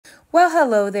Well,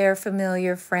 hello there,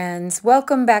 familiar friends.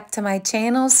 Welcome back to my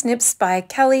channel, Snips by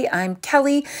Kelly. I'm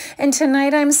Kelly, and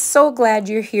tonight I'm so glad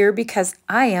you're here because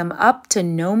I am up to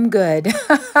gnome good.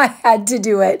 I had to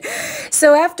do it.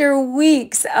 So after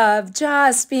weeks of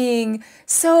just being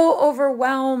so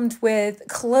overwhelmed with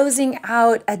closing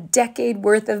out a decade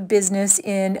worth of business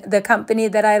in the company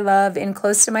that I love and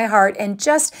close to my heart, and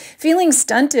just feeling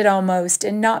stunted almost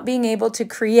and not being able to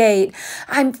create,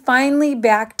 I'm finally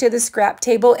back to the scrap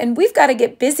table, and we've got to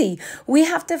get busy. We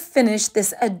have to finish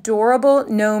this adorable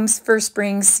Gnomes for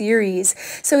Spring series.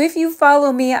 So if you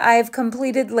follow me, I've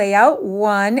completed layout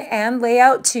 1 and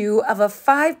layout 2 of a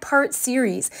 5-part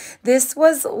series. This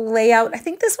was layout, I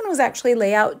think this one was actually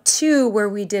layout 2, where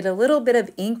we did a little bit of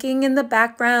inking in the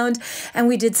background and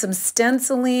we did some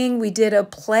stenciling. We did a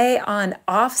play on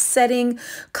offsetting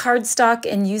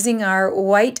cardstock and using our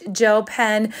white gel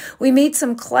pen. We made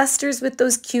some clusters with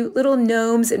those cute little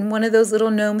gnomes and one of those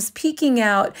little gnomes peeking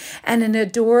out, and an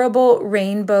adorable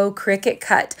rainbow cricket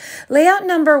cut. Layout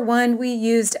number 1, we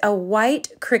used a white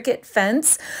cricket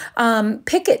fence,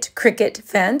 picket cricket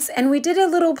fence, and we did a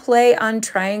little play on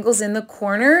triangles in the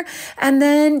corner, and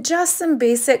then just some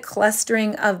basic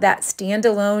clustering of that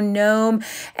standalone gnome,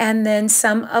 and then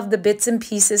some of the bits and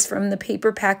pieces from the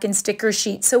paper pack and sticker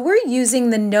sheet. So we're using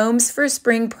the Gnomes for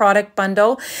Spring product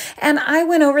bundle, and I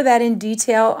went over that in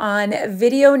detail on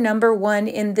video number 1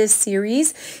 in this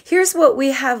series. Here's what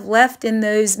we have left in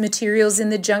those materials in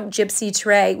the Junk Gypsy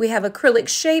tray. We have acrylic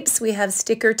shapes, we have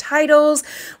sticker titles,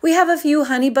 we have a few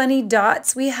honey bunny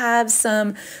dots, we have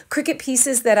some cricket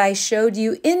pieces that I showed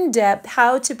you in depth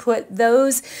how to put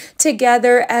those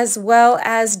together, as well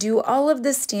as do all of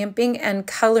the stamping and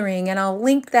coloring, and I'll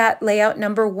link that layout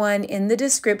number 1 in the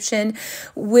description,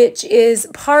 which is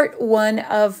part 1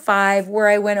 of 5, where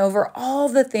I went over all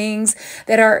the things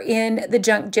that are in the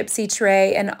Junk Gypsy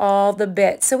tray and all the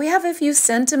bits. So we have a few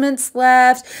sentiments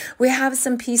left. We have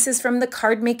some pieces from the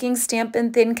card making stamp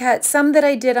and thin cut, some that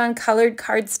I did on colored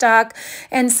cardstock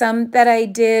and some that I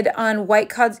did on white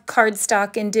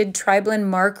cardstock and did tri-blend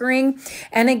markering.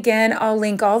 And again, I'll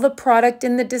link all the product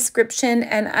in the description,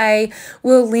 and I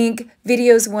will link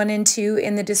videos 1 and 2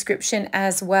 in the description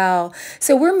as well.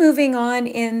 So we're moving on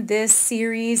in this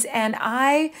series, and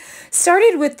I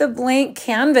started with the blank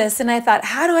canvas, and I thought,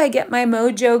 how do I get my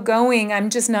mojo going? I'm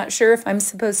just not sure if I'm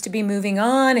supposed to be moving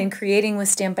on and creating with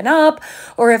Stampin' Up,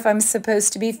 or if I'm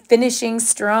supposed to be finishing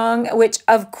strong, which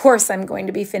of course I'm going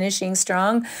to be finishing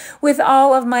strong with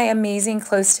all of my amazing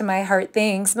close to my heart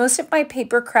things. Most of my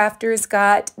paper crafters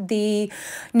got the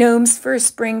Gnomes for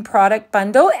Spring product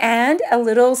bundle, and a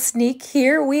little sneak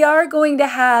here, we are going to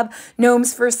have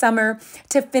Gnomes for Summer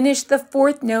to finish the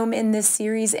 4th gnome in this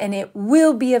series, and it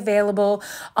will be available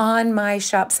on my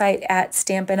shop site at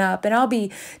Stampin' Up, and I'll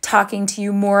be talking to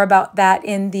you more about that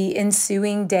in the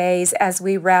ensuing days as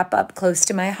we wrap up close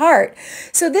to my heart.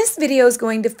 So this video is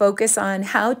going to focus on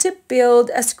how to build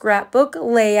a scrapbook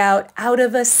layout out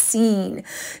of a scene.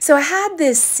 So I had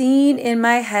this scene in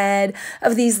my head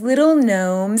of these little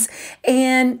gnomes,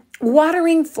 and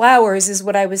watering flowers is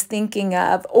what I was thinking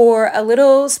of, or a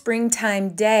little springtime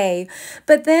day.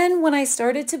 But then when I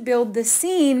started to build the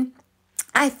scene,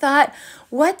 I thought,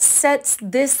 what sets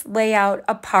this layout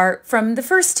apart from the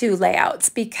first 2 layouts?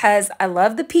 Because I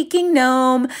love the peeking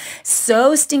gnome,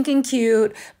 so stinking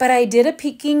cute, but I did a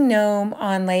peeking gnome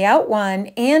on layout 1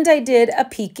 and I did a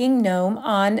peeking gnome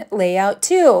on layout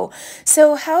 2.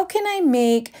 So how can I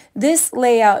make this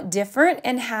layout different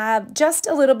and have just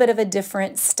a little bit of a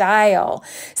different style?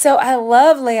 So I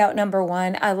love layout number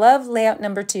 1, I love layout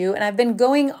number 2, and I've been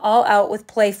going all out with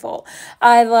playful.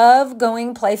 I love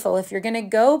going playful. If you're going to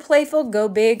go playful, go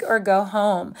big or go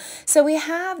home. So we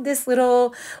have this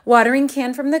little watering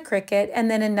can from the Cricut,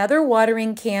 and then another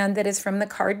watering can that is from the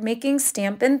card making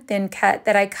stamp and thin cut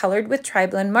that I colored with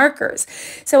tri-blend markers.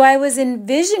 So I was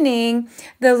envisioning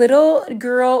the little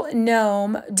girl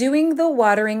gnome doing the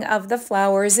watering of the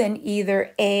flowers in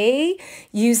either A,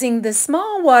 using the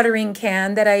small watering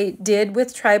can that I did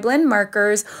with tri-blend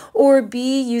markers, or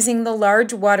B, using the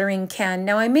large watering can.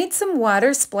 Now I made some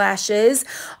water splashes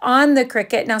on the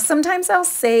Cricut. Now sometimes I'll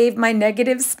save my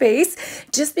negative space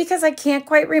just because I can't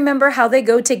quite remember how they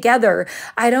go together.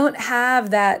 I don't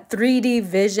have that 3D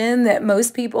vision that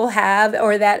most people have,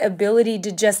 or that ability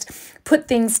to just put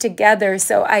things together.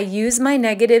 So I use my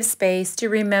negative space to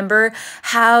remember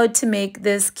how to make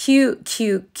this cute,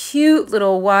 cute, cute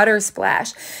little water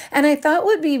splash. And I thought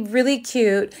would be really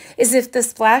cute is if the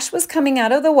splash was coming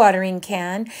out of the watering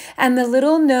can and the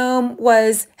little gnome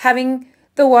was having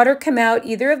the water come out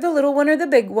either of the little one or the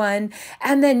big one,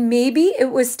 and then maybe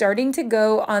it was starting to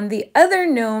go on the other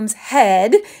gnome's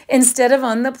head instead of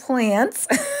on the plants.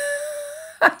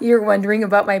 You're wondering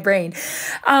about my brain.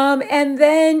 And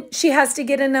then she has to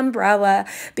get an umbrella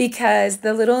because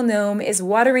the little gnome is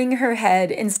watering her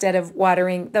head instead of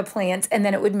watering the plants, and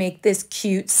then it would make this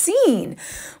cute scene.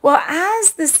 Well,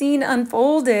 as the scene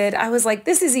unfolded, I was like,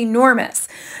 this is enormous.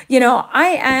 You know,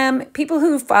 people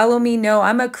who follow me know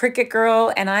I'm a Cricut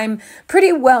girl, and I'm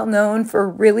pretty well known for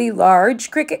really large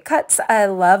Cricut cuts. I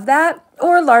love that.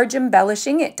 Or large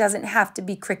embellishing. It doesn't have to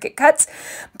be Cricut cuts,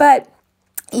 but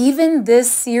even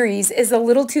this series is a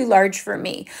little too large for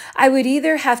me. I would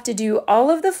either have to do all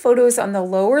of the photos on the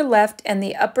lower left and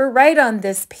the upper right on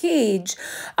this page,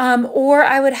 or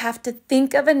I would have to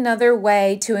think of another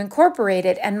way to incorporate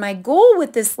it. And my goal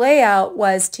with this layout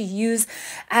was to use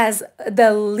as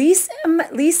the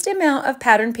least amount of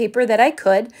pattern paper that I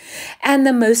could, and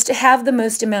have the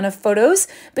most amount of photos,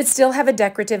 but still have a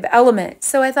decorative element.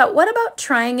 So I thought, what about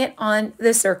trying it on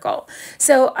the circle?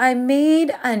 So I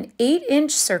made an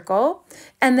 8-inch circle,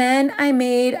 and then I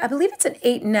made, I believe it's an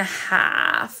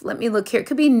 8.5. Let me look here. It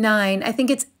could be 9. I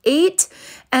think it's 8,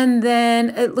 and then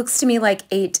it looks to me like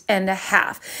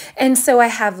 8.5. And so I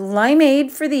have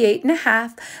limeade for the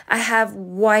 8.5. I have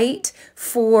white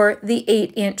for the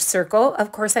 8-inch circle.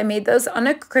 Of course, I made those on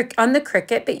the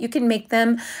Cricut, but you can make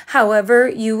them however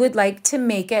you would like to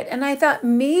make it. And I thought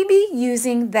maybe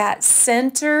using that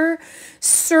center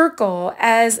circle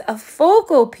as a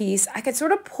focal piece, I could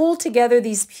sort of pull together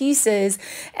these pieces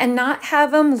and not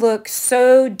have them look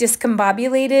so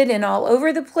discombobulated and all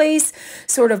over the place,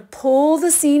 sort of pull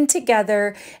the scene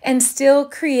together and still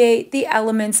create the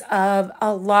elements of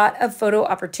a lot of photo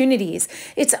opportunities.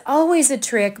 It's always a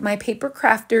trick. My paper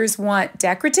crafters want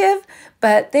decorative,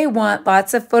 but they want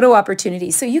lots of photo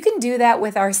opportunities. So you can do that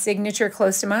with our signature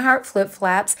Close to My Heart flip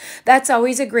flaps. That's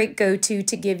always a great go-to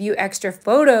to give you extra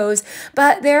photos,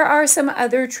 but there are some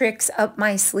other tricks up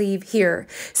my sleeve here.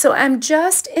 So I'm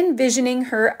just envisioning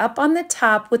her up on the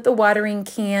top with the watering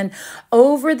can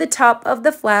over the top of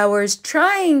the flowers,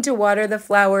 trying to water the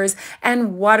flowers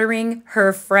and watering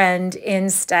her friend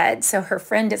instead. So her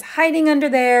friend is hiding under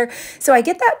there. So I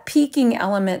get that peeking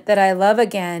element that I love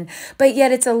again, but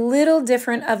yet it's a little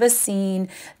different of a scene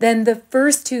than the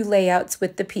first two layouts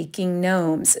with the peeking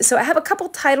gnomes. So I have a couple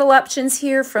title options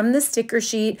here from the sticker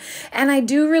sheet, and I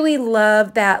do really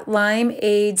love that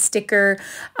limeade sticker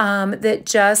that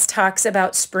just talks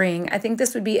about spring. I think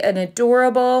this would be an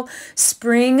adorable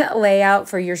spring layout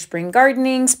for your spring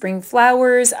gardening, spring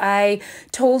flowers. I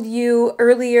told you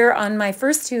earlier on my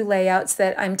first two layouts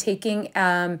that I'm taking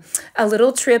a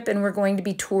little trip, and we're going to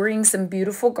be touring some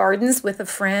beautiful gardens with a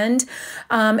friend,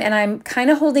 and I'm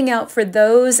kind of holding out for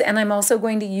those, and I'm also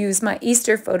going to use my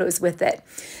Easter photos with it.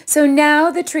 So now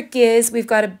the trick is we've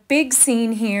got a big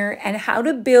scene here and how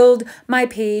to build my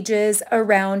pages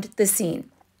around the scene.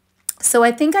 So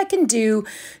I think I can do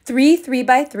 3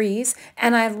 3x3s,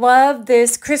 and I love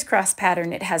this crisscross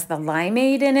pattern. It has the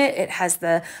limeade in it, it has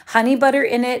the honey butter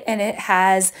in it, and it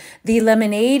has the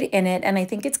lemonade in it, and I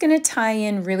think it's going to tie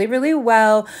in really, really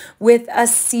well with a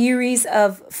series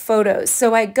of photos.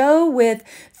 So I go with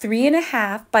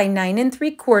 3.5 by 9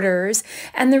 3/4,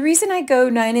 and the reason I go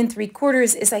 9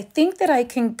 3/4 is I think that I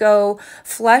can go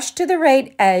flush to the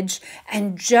right edge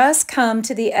and just come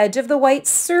to the edge of the white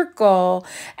circle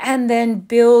and then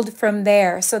build from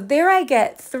there. So there I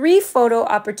get 3 photo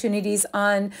opportunities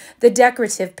on the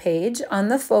decorative page, on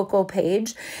the focal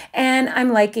page, and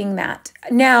I'm liking that.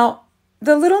 Now,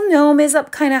 the little gnome is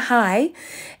up kind of high,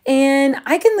 and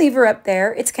I can leave her up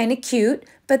there. It's kind of cute.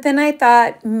 But then I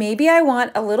thought maybe I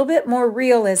want a little bit more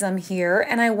realism here,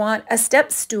 and I want a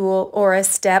step stool or a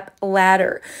step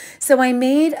ladder. So I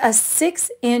made a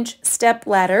 6-inch step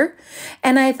ladder,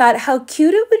 and I thought how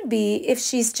cute it would be if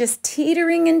she's just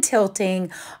teetering and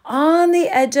tilting on the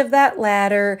edge of that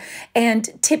ladder and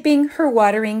tipping her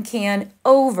watering can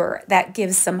over. That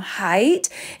gives some height.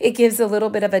 It gives a little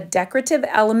bit of a decorative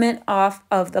element off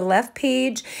of the left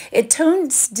page. It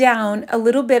tones down a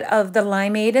little bit of the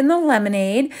limeade and the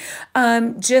lemonade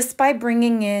just by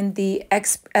bringing in the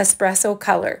espresso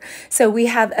color. So we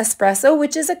have espresso,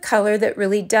 which is a color that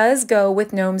really does go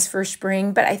with gnomes for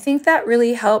spring, but I think that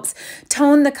really helps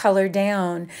tone the color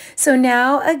down. So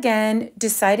now again,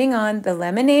 deciding on the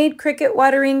lemonade Cricut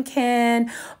watering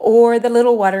can or the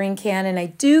little watering can, and I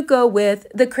do go with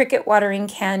the Cricut watering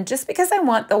can just because I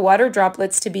want the water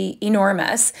droplets to be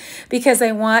enormous, because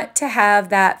I want to have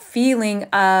that feeling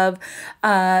of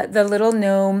the little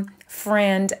gnome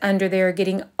friend under there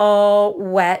getting all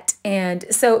wet. And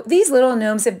so these little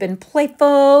gnomes have been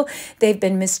playful, they've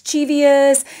been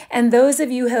mischievous, and those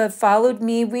of you who have followed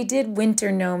me, we did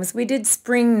winter gnomes, we did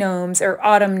spring gnomes or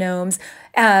autumn gnomes.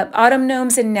 Autumn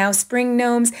gnomes and now spring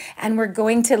gnomes, and we're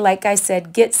going to, like I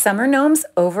said, get summer gnomes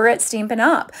over at Stampin'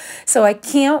 Up. So I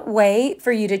can't wait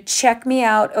for you to check me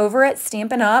out over at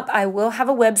Stampin' Up. I will have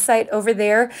a website over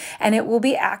there, and it will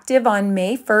be active on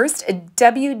May 1st at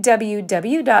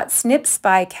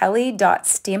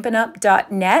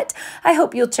www.snipsbykelly.stampinup.net. I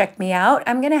hope you'll check me out.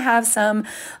 I'm going to have some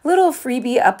little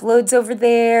freebie uploads over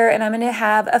there, and I'm going to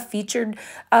have a featured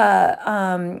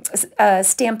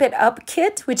Stamp It Up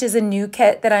kit, which is a new kit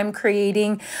that I'm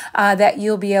creating that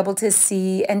you'll be able to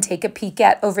see and take a peek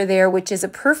at over there, which is a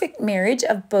perfect marriage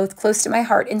of both Close to My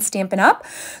Heart and Stampin' Up.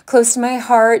 Close to My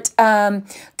Heart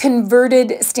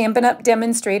converted Stampin' Up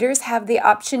demonstrators have the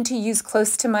option to use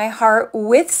Close to My Heart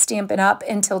with Stampin' Up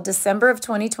until December of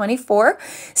 2024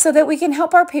 so that we can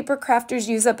help our paper crafters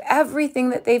use up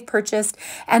everything that they've purchased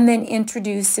and then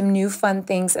introduce some new fun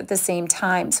things at the same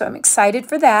time. So I'm excited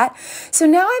for that. So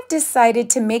now I've decided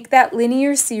to make that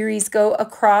linear series go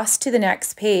across to the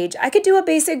next page. I could do a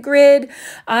basic grid.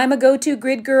 I'm a go-to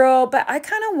grid girl, but I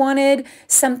kind of wanted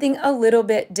something a little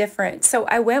bit different. So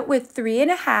I went with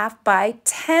 3.5 by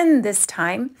 10 this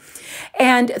time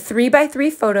and 3 by 3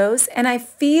 photos. And I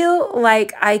feel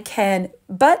like I can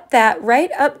butt that right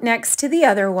up next to the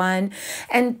other one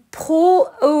and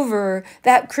pull over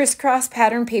that crisscross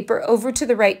pattern paper over to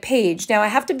the right page. Now I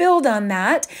have to build on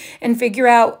that and figure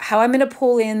out how I'm going to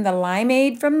pull in the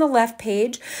limeade from the left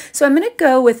page. So I'm going to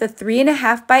go with a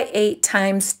 3.5 by 8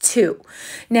 times 2.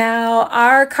 Now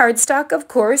our cardstock, of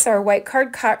course, our white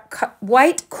core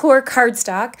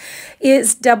cardstock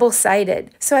is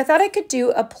double-sided. So I thought I could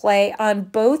do a play on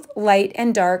both light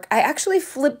and dark. I actually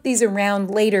flipped these around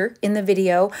later in the video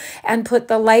and put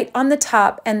the light on the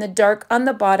top and the dark on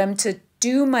the bottom to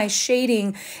do my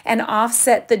shading and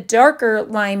offset the darker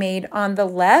limeade on the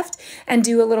left and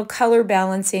do a little color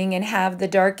balancing and have the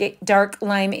dark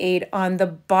limeade on the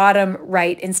bottom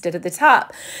right instead of the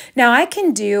top. Now I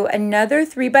can do another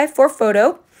 3 by 4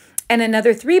 photo and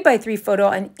another 3 by 3 photo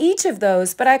on each of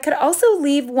those, but I could also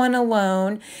leave one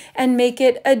alone and make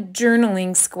it a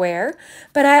journaling square.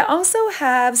 But I also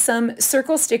have some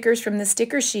circle stickers from the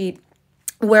sticker sheet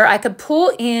where I could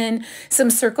pull in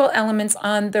some circle elements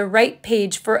on the right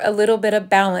page for a little bit of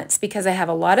balance because I have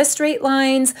a lot of straight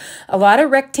lines, a lot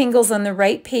of rectangles on the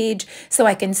right page, so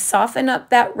I can soften up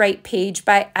that right page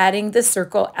by adding the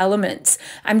circle elements.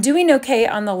 I'm doing okay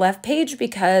on the left page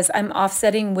because I'm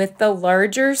offsetting with the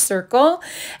larger circle,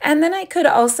 and then I could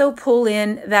also pull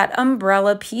in that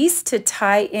umbrella piece to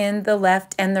tie in the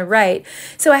left and the right.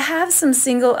 So I have some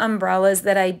single umbrellas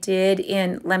that I did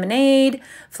in Lemonade,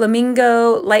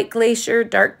 Flamingo, Light Glacier,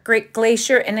 Dark Great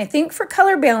Glacier, and I think for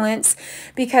color balance,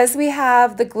 because we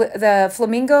have the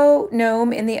Flamingo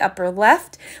gnome in the upper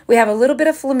left, we have a little bit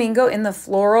of flamingo in the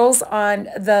florals on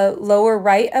the lower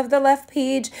right of the left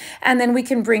page, and then we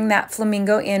can bring that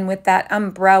flamingo in with that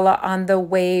umbrella on the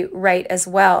way right as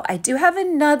well. I do have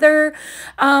another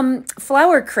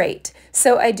flower crate,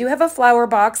 so I do have a flower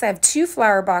box. I have 2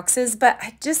 flower boxes, but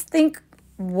I just think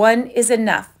one is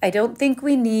enough. I don't think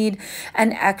we need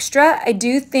an extra. I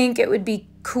do think it would be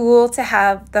cool to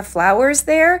have the flowers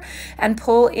there and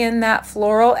pull in that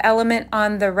floral element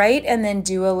on the right and then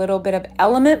do a little bit of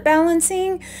element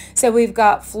balancing. So we've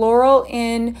got floral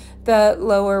in the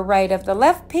lower right of the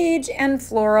left page and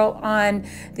floral on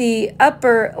the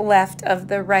upper left of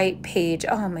the right page.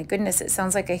 Oh my goodness, it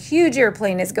sounds like a huge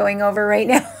airplane is going over right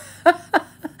now.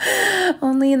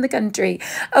 Only in the country.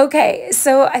 Okay,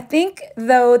 so I think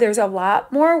though there's a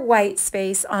lot more white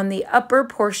space on the upper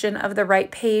portion of the right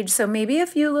page, so maybe a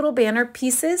few little banner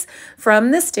pieces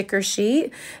from the sticker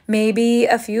sheet, maybe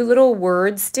a few little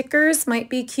word stickers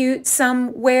might be cute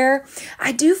somewhere.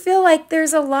 I do feel like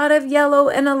there's a lot of yellow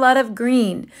and a lot of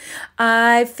green.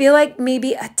 I feel like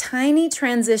maybe a tiny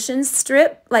transition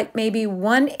strip, like maybe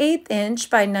 1/8 inch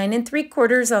by 9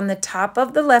 3/4 on the top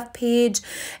of the left page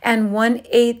and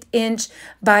 1/8 inch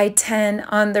by 10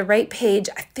 on the right page.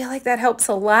 I feel like that helps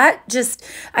a lot. Just,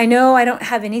 I know I don't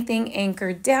have anything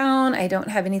anchored down. I don't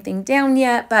have anything down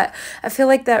yet, but I feel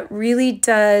like that really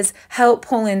does help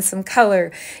pull in some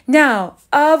color. Now,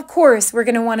 of course, we're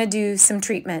going to want to do some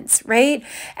treatments, right?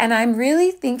 And I'm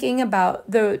really thinking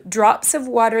about the drops of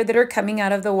water that are coming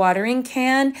out of the watering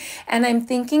can. And I'm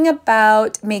thinking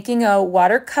about making a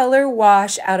watercolor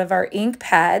wash out of our ink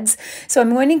pads. So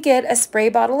I'm going to get a spray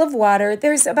bottle of water.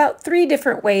 There's there's about 3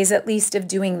 different ways at least of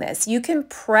doing this. You can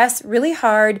press really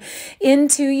hard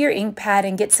into your ink pad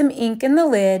and get some ink in the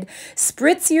lid,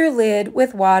 spritz your lid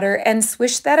with water and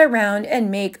swish that around and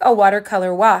make a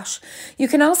watercolor wash. You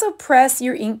can also press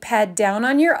your ink pad down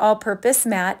on your all-purpose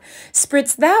mat,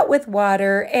 spritz that with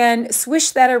water and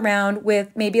swish that around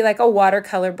with maybe like a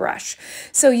watercolor brush.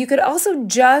 So you could also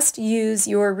just use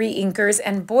your re-inkers,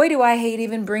 and boy do I hate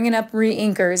even bringing up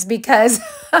re-inkers because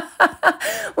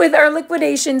with our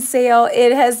liquidation sale,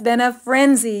 it has been a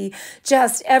frenzy.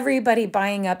 Just everybody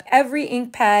buying up every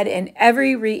ink pad and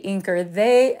every re-inker.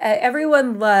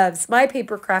 Everyone loves, my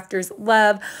paper crafters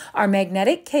love our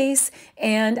magnetic case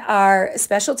and our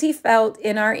specialty felt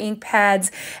in our ink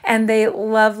pads, and they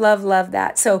love, love, love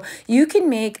that. So you can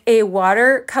make a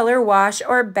watercolor wash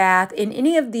or bath in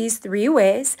any of these 3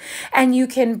 ways, and you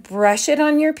can brush it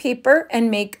on your paper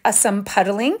and make some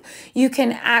puddling. You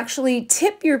can actually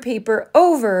tip your paper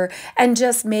over and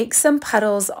just make some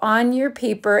puddles on your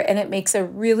paper, and it makes a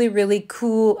really, really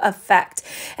cool effect.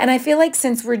 And I feel like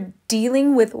since we're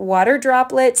dealing with water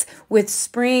droplets, with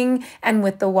spring, and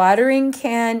with the watering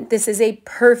can, this is a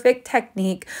perfect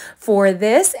technique for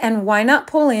this. And why not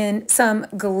pull in some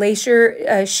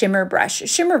Glacier shimmer brush?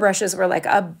 Shimmer brushes were like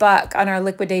 $1 on our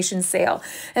liquidation sale.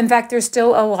 In fact, there's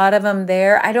still a lot of them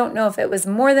there. I don't know if it was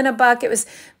more than $1. It was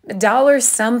 $1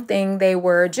 something. They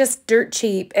were just dirt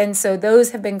cheap, and so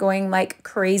those have been going like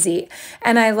crazy.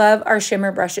 And I love our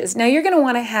shimmer brushes. Now you're going to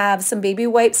want to have some baby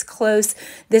wipes close.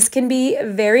 This can be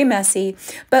very messy,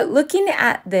 but looking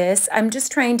at this, I'm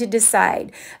just trying to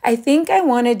decide. I think I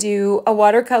want to do a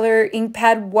watercolor ink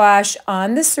pad wash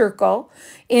on the circle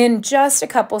in just a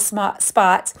couple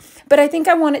spots, but I think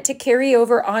I want it to carry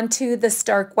over onto the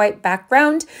stark white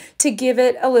background to give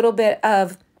it a little bit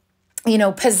of, you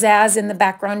know, pizzazz in the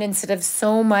background instead of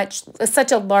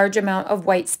such a large amount of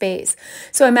white space.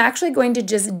 So I'm actually going to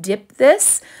just dip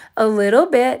this a little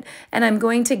bit, and I'm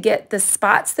going to get the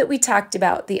spots that we talked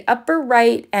about, the upper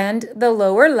right and the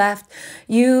lower left.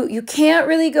 You can't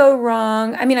really go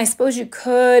wrong. I mean, I suppose you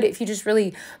could if you just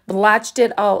really blotched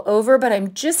it all over, but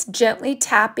I'm just gently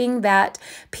tapping that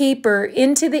paper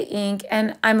into the ink,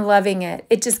 and I'm loving it.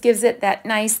 It just gives it that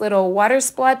nice little water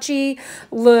splotchy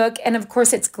look, and of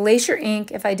course it's Glacier ink,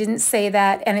 if I didn't say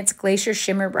that, and it's Glacier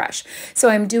shimmer brush. So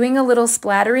I'm doing a little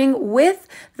splattering with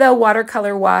the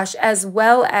watercolor wash, as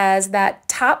well as that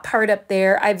top part up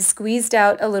there. I've squeezed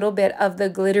out a little bit of the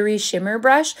glittery shimmer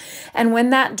brush, and when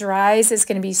that dries, it's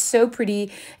going to be so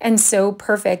pretty and so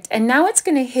perfect. And now it's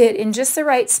going to hit in just the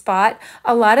right spot.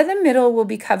 A lot of the middle will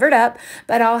be covered up,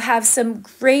 but I'll have some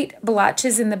great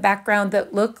blotches in the background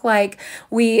that look like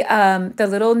the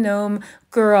little gnome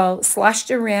girl sloshed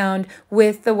around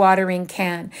with the watering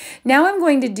can. Now I'm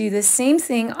going to do the same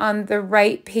thing on the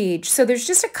right page. So there's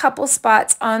just a couple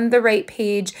spots on the right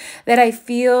page that I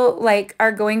feel like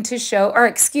are going to show, or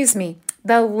excuse me,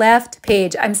 the left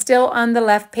page. I'm still on the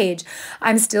left page.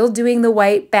 I'm still doing the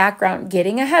white background,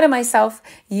 getting ahead of myself.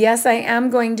 Yes, I am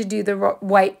going to do the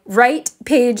right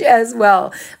page as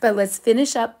well, but let's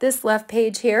finish up this left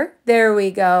page here. There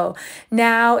we go.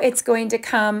 Now it's going to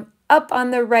come up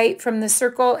on the right from the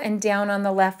circle and down on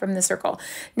the left from the circle.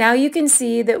 Now you can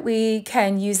see that we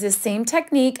can use this same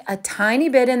technique a tiny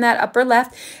bit in that upper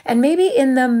left and maybe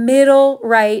in the middle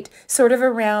right, sort of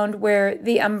around where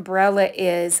the umbrella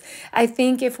is. I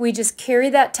think if we just carry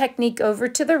that technique over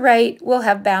to the right, we'll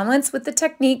have balance with the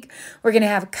technique. We're going to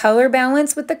have color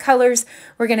balance with the colors.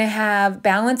 We're going to have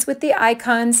balance with the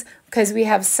icons, because we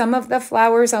have some of the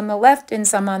flowers on the left and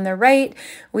some on the right.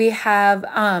 We have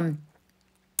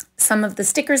some of the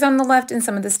stickers on the left and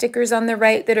some of the stickers on the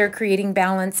right that are creating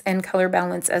balance and color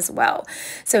balance as well.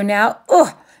 So now,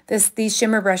 these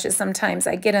shimmer brushes, sometimes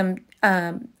I get them,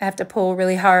 I have to pull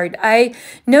really hard. I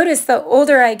notice the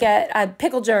older I get,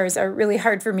 pickle jars are really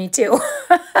hard for me too.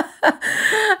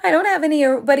 I don't have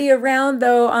anybody around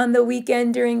though on the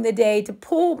weekend during the day to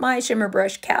pull my shimmer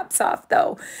brush caps off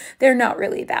though. They're not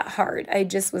really that hard. I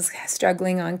just was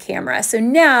struggling on camera. So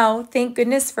now, thank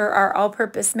goodness for our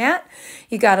all-purpose mat.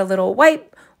 You got a little wipe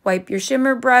your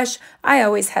shimmer brush. I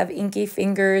always have inky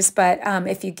fingers, but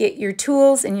if you get your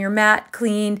tools and your mat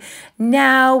cleaned,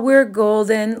 now we're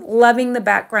golden, loving the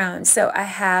background. So I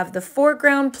have the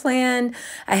foreground planned,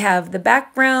 I have the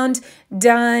background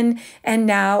done, and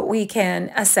now we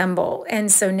can assemble.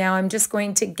 And so now I'm just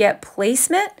going to get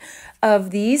placement of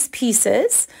these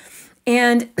pieces.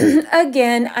 And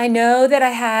again, I know that I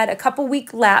had a couple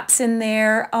week lapse in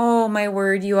there. Oh my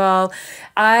word, you all.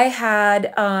 I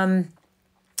had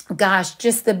gosh,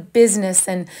 just the business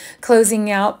and closing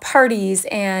out parties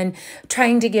and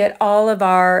trying to get all of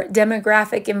our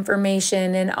demographic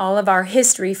information and all of our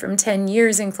history from 10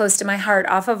 years and close to my heart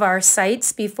off of our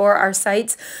sites before our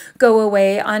sites go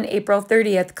away on April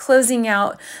 30th. Closing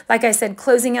out, like I said,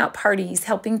 closing out parties,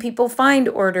 helping people find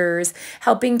orders,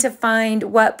 helping to find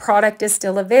what product is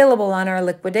still available on our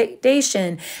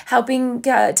liquidation, helping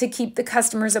to keep the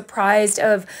customers apprised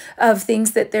of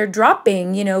things that they're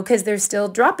dropping, you know, because they're still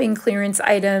dropping clearance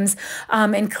items,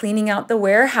 and cleaning out the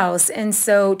warehouse. And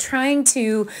so trying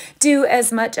to do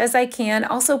as much as I can,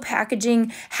 also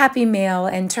packaging Happy Mail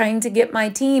and trying to get my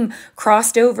team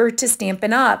crossed over to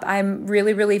Stampin' Up. I'm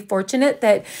really, really fortunate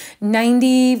that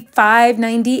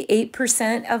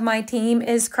 98% of my team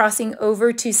is crossing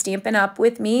over to Stampin' Up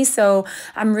with me. So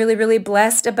I'm really, really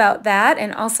blessed about that,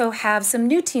 and also have some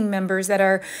new team members that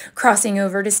are crossing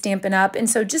over to Stampin' Up. And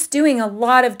so just doing a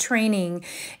lot of training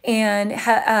and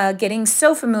getting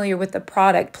so familiar with the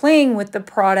product, playing with the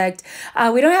product.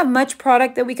 We don't have much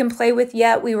product that we can play with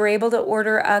yet. We were able to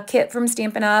order a kit from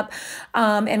Stampin' Up,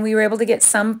 and we were able to get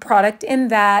some product in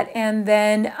that. And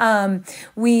then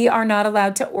we are not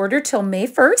allowed to order till May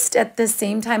 1st at the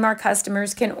same time our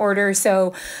customers can order.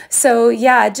 So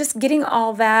yeah, just getting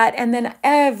all that. And then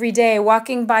every day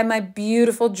walking by my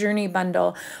beautiful journey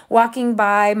bundle, walking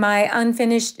by my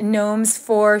unfinished gnomes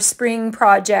for spring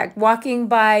project, walking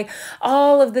by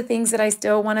all of the things that I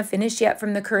still want to finish yet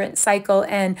from the current cycle.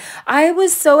 And I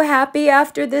was so happy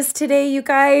after this today, you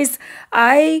guys.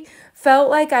 I felt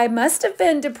like I must have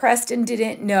been depressed and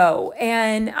didn't know.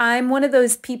 And I'm one of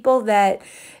those people that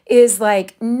is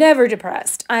like never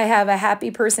depressed. I have a happy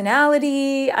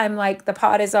personality. I'm like, the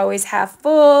pot is always half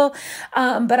full.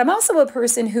 But I'm also a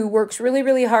person who works really,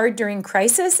 really hard during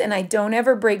crisis, and I don't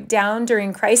ever break down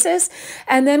during crisis.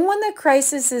 And then when the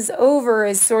crisis is over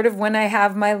is sort of when I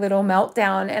have my little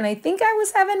meltdown. And I think I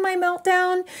was having my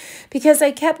meltdown because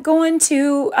I kept going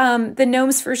to the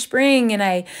Gnomes for Spring, and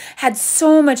I had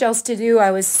so much else to do.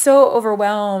 I was so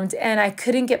overwhelmed and I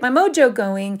couldn't get my mojo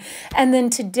going. And then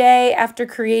today, after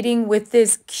creating with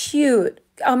this cute,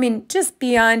 I mean, just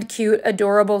beyond cute,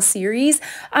 adorable series,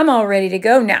 I'm all ready to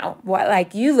go now. What,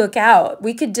 like, you look out.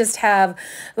 We could just have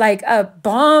like a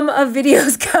bomb of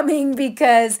videos coming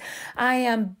because I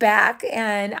am back,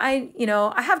 and I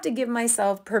have to give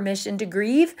myself permission to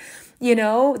grieve. You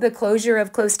know, the closure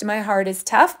of Close to My Heart is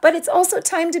tough, but it's also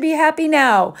time to be happy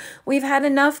now. We've had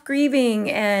enough grieving,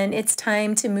 and it's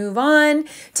time to move on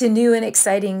to new and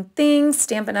exciting things.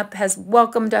 Stampin' Up! Has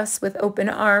welcomed us with open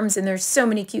arms, and there's so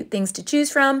many cute things to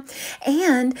choose from.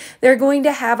 And they're going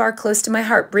to have our Close to My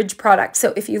Heart bridge product.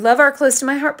 So if you love our Close to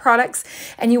My Heart products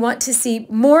and you want to see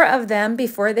more of them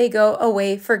before they go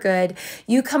away for good,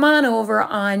 you come on over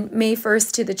on May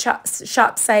 1st to the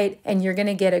shop site, and you're going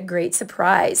to get a great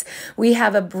surprise. We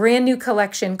have a brand new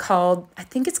collection called, I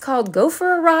think it's called Go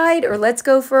for a Ride or Let's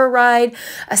Go for a Ride,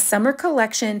 a summer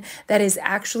collection that is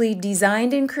actually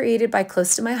designed and created by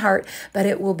Close to My Heart, but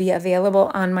it will be available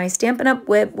on my Stampin' Up!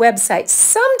 Website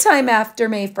sometime after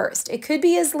May 1st. It could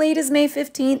be as late as May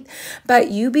 15th, but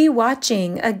you be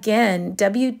watching again,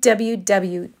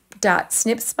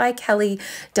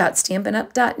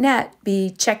 www.snipsbykelly.stampinup.net.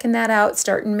 Be checking that out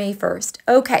starting May 1st.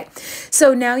 Okay,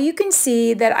 so now you can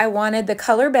see that I wanted the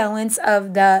color balance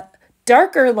of the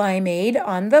darker limeade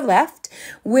on the left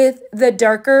with the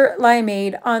darker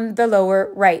limeade on the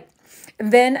lower right.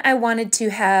 Then I wanted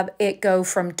to have it go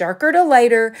from darker to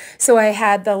lighter, so I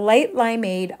had the light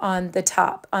limeade on the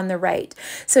top, on the right.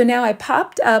 So now I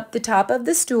popped up the top of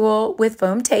the stool with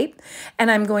foam tape,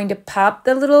 and I'm going to pop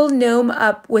the little gnome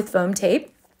up with foam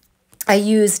tape. I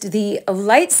used the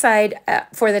light side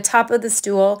for the top of the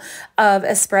stool of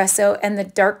espresso and the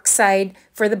dark side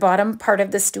for the bottom part of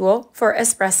the stool for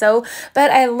espresso. But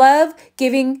I love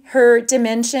giving her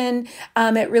dimension.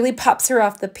 It really pops her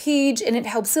off the page, and it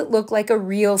helps it look like a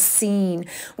real scene.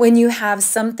 When you have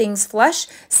some things flush,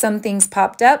 some things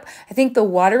popped up. I think the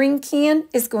watering can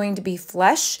is going to be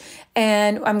flush,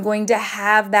 and I'm going to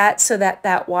have that so that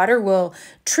that water will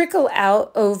trickle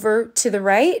out over to the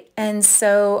right. And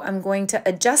so I'm going to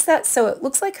adjust that so it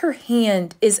looks like her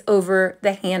hand is over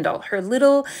the handle, her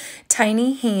little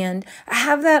tiny hand. I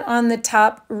have that on the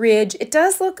top ridge. It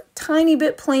does look tiny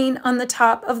bit plain on the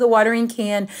top of the watering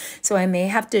can, so I may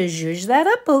have to zhuzh that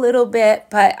up a little bit,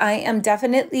 but I am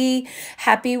definitely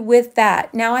happy with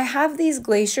that. Now I have these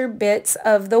glacier bits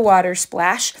of the water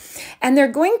splash, and they're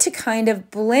going to kind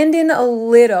of blend in a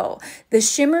little. The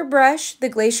shimmer brush, the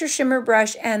glacier shimmer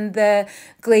brush, and the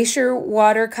glacier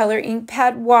watercolor ink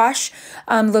pad wash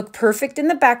look perfect in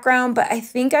the background, but I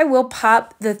think I will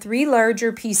pop the 3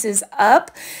 larger pieces up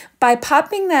By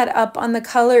popping that up on the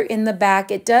color in the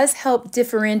back, it does help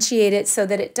differentiate it so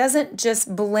that it doesn't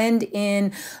just blend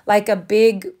in like a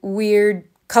big, weird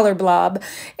color blob.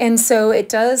 And so it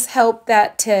does help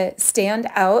that to stand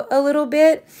out a little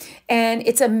bit. And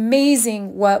it's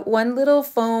amazing what one little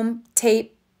foam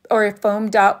tape or a foam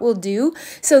dot will do.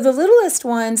 So the littlest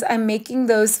ones, I'm making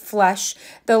those flush.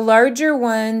 The larger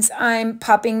ones, I'm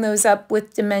popping those up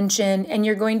with dimension, and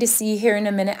you're going to see here in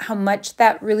a minute how much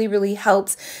that really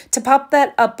helps to pop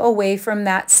that up away from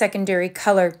that secondary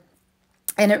color.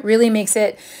 And it really makes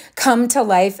it come to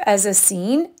life as a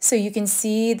scene, so you can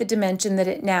see the dimension that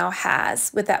it now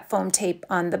has with that foam tape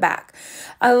on the back.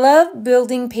 I love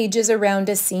building pages around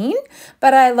a scene,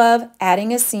 but I love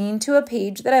adding a scene to a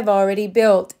page that I've already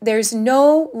built. There's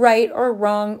no right or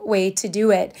wrong way to do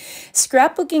it.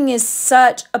 Scrapbooking is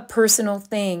such a personal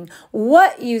thing.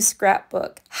 What you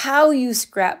scrapbook, how you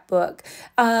scrapbook,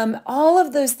 all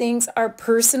of those things are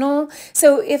personal.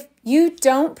 So if you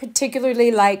don't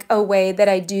particularly like a way that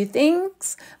I do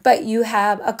things, but you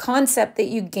have a concept that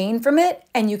you gain from it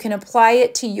and you can apply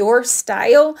it to your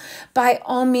style, by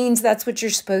all means, that's what you're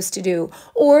supposed to do.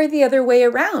 Or the other way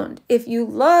around. If you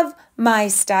love my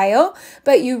style,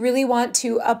 but you really want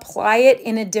to apply it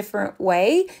in a different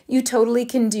way, you totally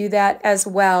can do that as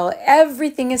well.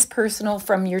 Everything is personal,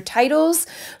 from your titles,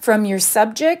 from your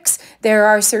subjects. There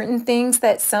are certain things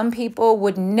that some people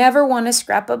would never want to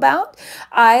scrap about.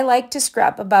 I like to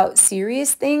scrap about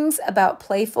serious things, about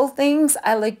playful things.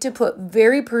 I like to put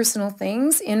very personal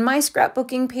things in my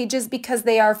scrapbooking pages because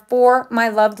they are for my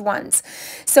loved ones.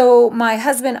 So my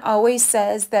husband always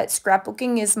says that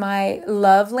scrapbooking is my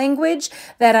love language,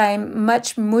 that I'm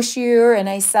much mushier and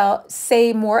I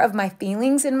say more of my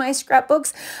feelings in my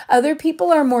scrapbooks. Other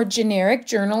people are more generic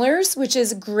journalers, which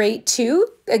is great too.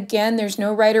 Again, there's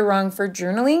no right or wrong for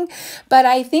journaling, but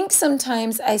I think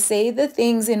sometimes I say the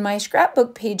things in my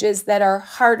scrapbook pages that are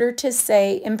harder to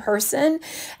say in person,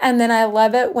 and then I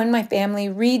love it when my family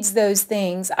reads those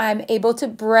things. I'm able to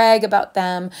brag about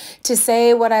them, to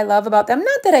say what I love about them.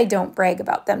 Not that I don't brag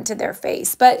about them to their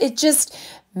face, but it just,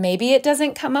 maybe it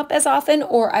doesn't come up as often,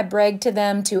 or I brag about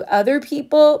them to other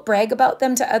people,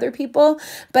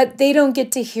 but they don't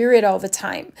get to hear it all the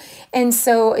time. And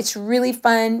so it's really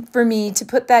fun for me to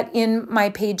put that in my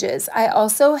pages. I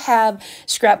also have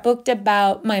scrapbooked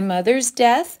about my mother's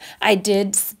death. I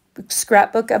did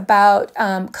scrapbook about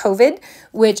COVID,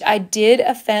 which I did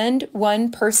offend one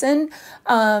person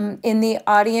in the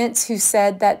audience who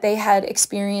said that they had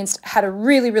a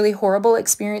really horrible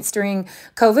experience during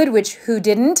COVID, which who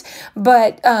didn't,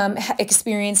 but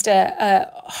experienced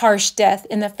a harsh death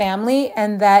in the family,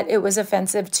 and that it was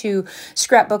offensive to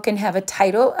scrapbook and have a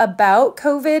title about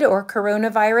COVID or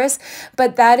coronavirus.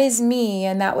 But that is me,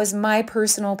 and that was my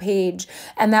personal page,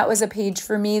 and that was a page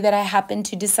for me that I happened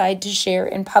to decide to share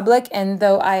in public. And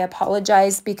though I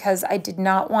apologize because I did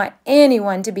not want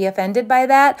anyone to be offended by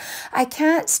that, I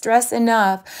can't stress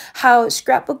enough how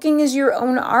scrapbooking is your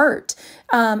own art.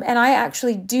 And I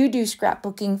actually do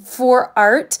scrapbooking for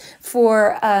art,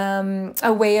 for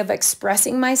a way of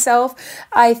expressing myself.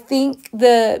 I think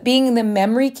being the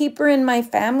memory keeper in my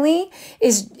family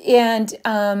and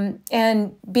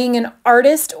being an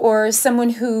artist or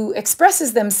someone who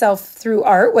expresses themselves through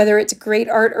art, whether it's great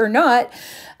art or not,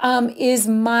 is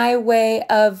my way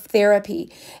of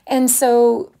therapy. And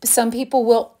so some people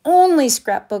will only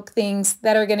scrapbook things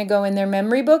that are going to go in their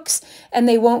memory books, and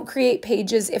they won't create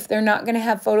pages if they're not going to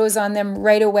have photos on them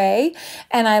right away.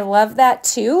 And I love that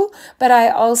too, but I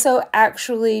also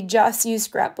actually just use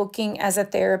scrapbooking as a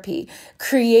therapy.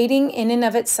 Creating in and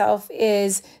of itself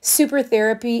is super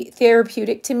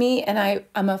therapeutic to me, and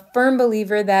I'm a firm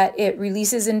believer that it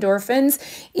releases endorphins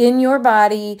in your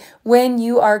body when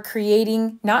you are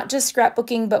creating, not just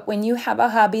scrapbooking, but when you have a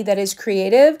hobby that is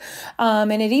creative,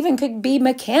 and it even could be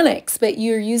mechanics, but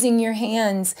you're using your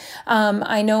hands.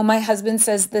 I know my husband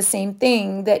says the same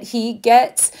thing, that he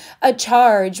gets a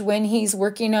charge when he's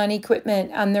working on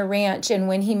equipment on the ranch, and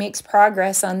when he makes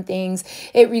progress on things,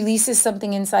 it releases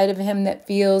something inside of him that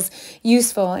feels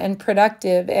useful and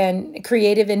productive and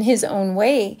creative in his own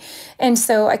way. And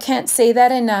so I can't say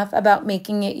that enough about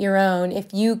making it your own.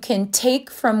 If you can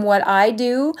take from what I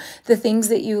do the things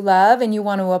that you love and you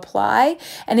want to apply,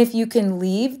 and if you can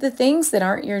leave the things that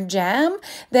aren't your jam,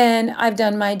 then I've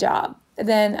done my job.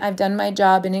 then I've done my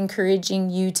job in encouraging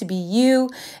you to be you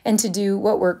and to do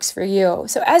what works for you.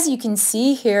 So as you can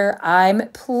see here, I'm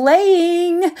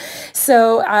playing.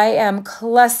 So I am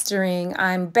clustering,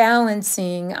 I'm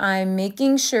balancing, I'm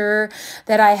making sure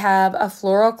that I have a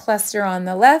floral cluster on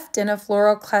the left and a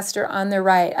floral cluster on the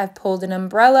right. I've pulled an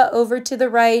umbrella over to the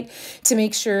right to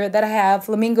make sure that I have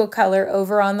flamingo color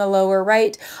over on the lower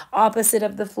right, opposite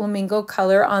of the flamingo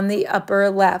color on the upper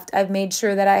left. I've made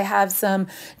sure that I have some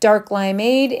dark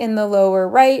limeade in the lower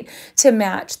right to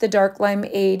match the dark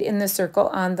limeade in the circle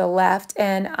on the left.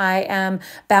 And I am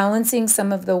balancing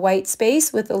some of the white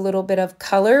space with a little bit of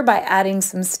color by adding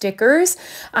some stickers.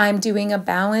 I'm doing a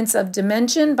balance of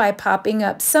dimension by popping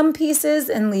up some pieces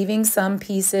and leaving some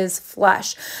pieces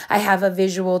flush. I have a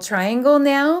visual triangle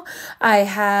now.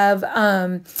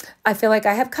 I feel like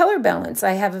I have color balance.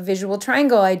 I have a visual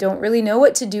triangle. I don't really know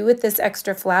what to do with this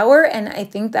extra flower, and I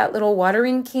think that little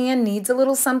watering can needs a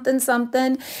little something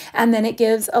something, and then it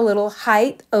gives a little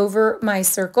height over my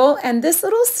circle. And this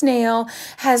little snail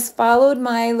has followed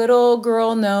my little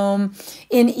girl gnome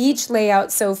in each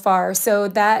layout so far. So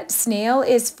that snail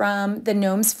is from the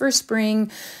Gnomes for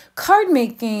Spring card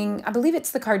making. I believe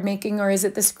it's the card making, or is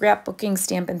it the scrapbooking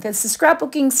stamp and thin? It's the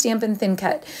scrapbooking stamp and thin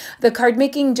cut. The card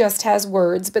making just has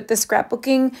words, but the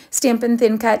scrapbooking stamp and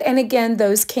thin cut, and again,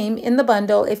 those came in the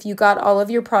bundle if you got all of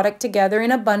your product together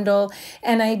in a bundle,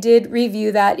 and I did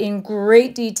review that in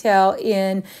great detail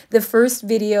in the first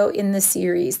video in the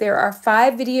series. There are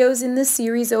 5 videos in the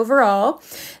series overall.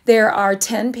 There are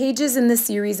 10 pages in the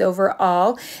series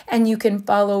overall, and you can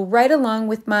follow right along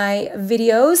with my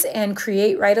videos and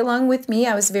create right along with me.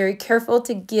 I was very careful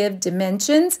to give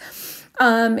dimensions.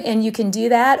 And you can do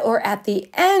that, or at the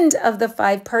end of the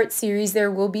 5-part series, there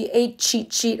will be a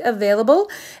cheat sheet available,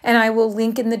 and I will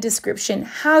link in the description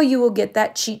how you will get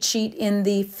that cheat sheet in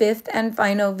the 5th and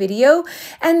final video.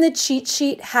 And the cheat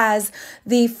sheet has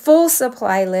the full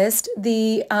supply list,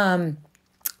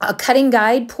 a cutting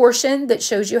guide portion that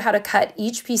shows you how to cut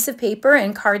each piece of paper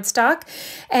and cardstock,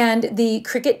 and the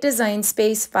Cricut Design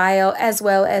Space file, as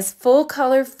well as full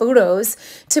color photos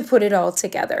to put it all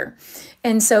together.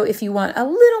 And so if you want a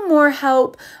little more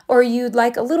help, or you'd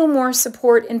like a little more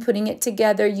support in putting it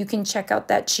together, you can check out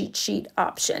that cheat sheet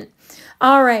option.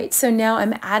 All right, so now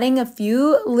I'm adding a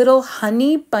few little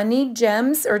honey bunny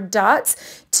gems or dots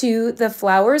to the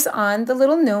flowers on the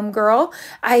little gnome girl.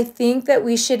 I think that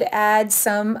we should add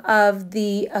some of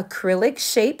the acrylic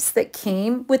shapes that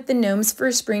came with the Gnomes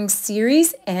for Spring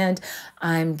series, and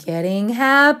I'm getting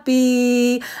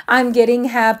happy. I'm getting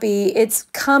happy. It's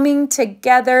coming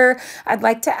together. I'd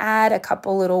like to add a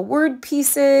couple little word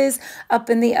pieces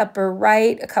up in the upper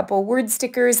right, a couple word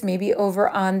stickers, maybe over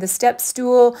on the step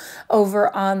stool,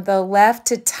 over on the left,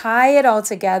 to tie it all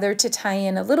together, to tie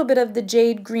in a little bit of the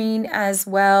jade green as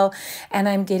well. And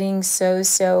I'm getting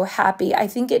so happy. I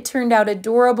think it turned out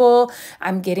adorable.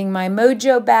 I'm getting my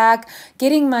mojo back,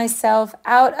 getting myself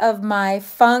out of my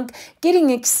funk,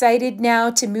 getting excited now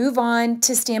to move on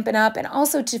to Stampin' Up! And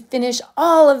also to finish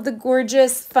all of the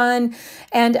gorgeous, fun,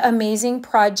 and amazing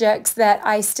projects that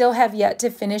I still have yet to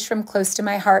finish from Close to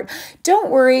My Heart. Don't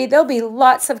worry, there'll be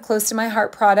lots of Close to My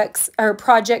Heart products or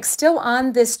projects still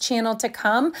on this channel to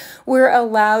come. We're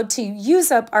allowed to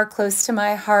use up our Close to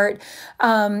My Heart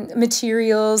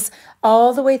materials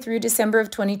all the way through December of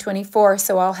 2024.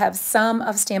 So I'll have some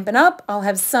of Stampin' Up, I'll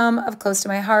have some of Close to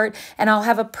My Heart, and I'll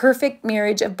have a perfect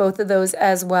marriage of both of those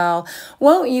as well.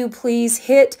 Won't you please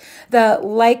hit the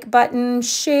like button,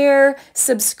 share,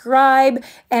 subscribe,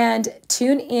 and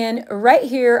tune in right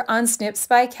here on Snips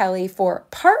by Kelly for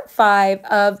part 5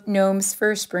 of Gnomes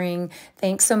for Spring.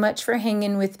 Thanks so much for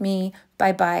hanging with me.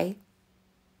 Bye-bye.